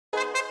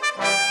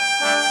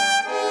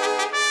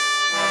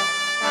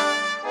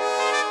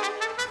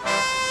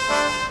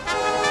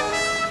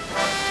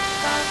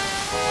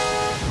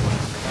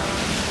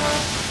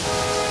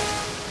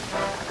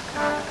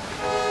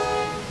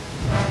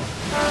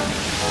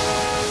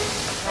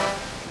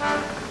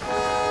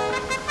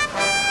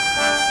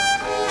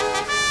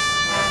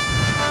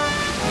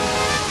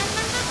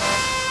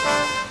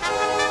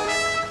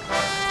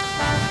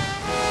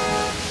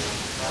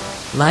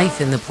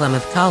Life in the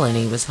Plymouth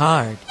colony was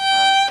hard.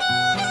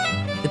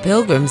 The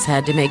Pilgrims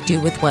had to make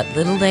do with what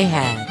little they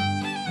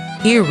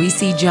had. Here we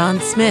see John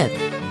Smith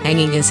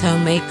hanging his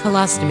homemade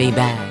colostomy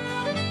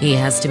bag. He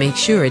has to make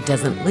sure it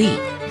doesn't leak.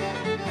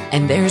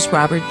 And there's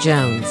Robert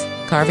Jones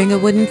carving a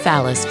wooden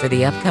phallus for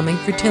the upcoming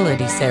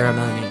fertility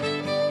ceremony.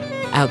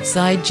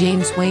 Outside,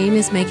 James Wayne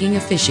is making a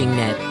fishing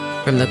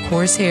net from the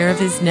coarse hair of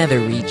his nether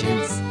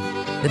regions.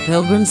 The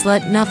Pilgrims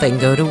let nothing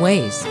go to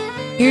waste.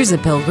 Here's a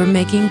pilgrim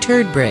making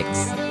turd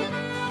bricks.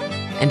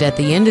 And at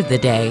the end of the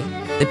day,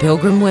 the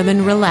Pilgrim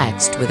women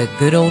relaxed with a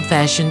good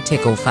old-fashioned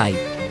tickle fight.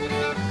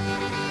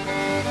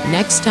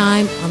 Next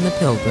time on The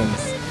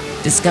Pilgrims,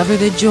 discover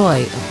the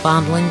joy of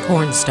fondling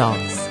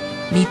cornstalks,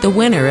 meet the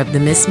winner of the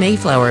Miss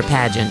Mayflower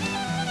pageant,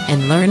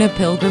 and learn a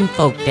Pilgrim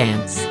folk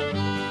dance.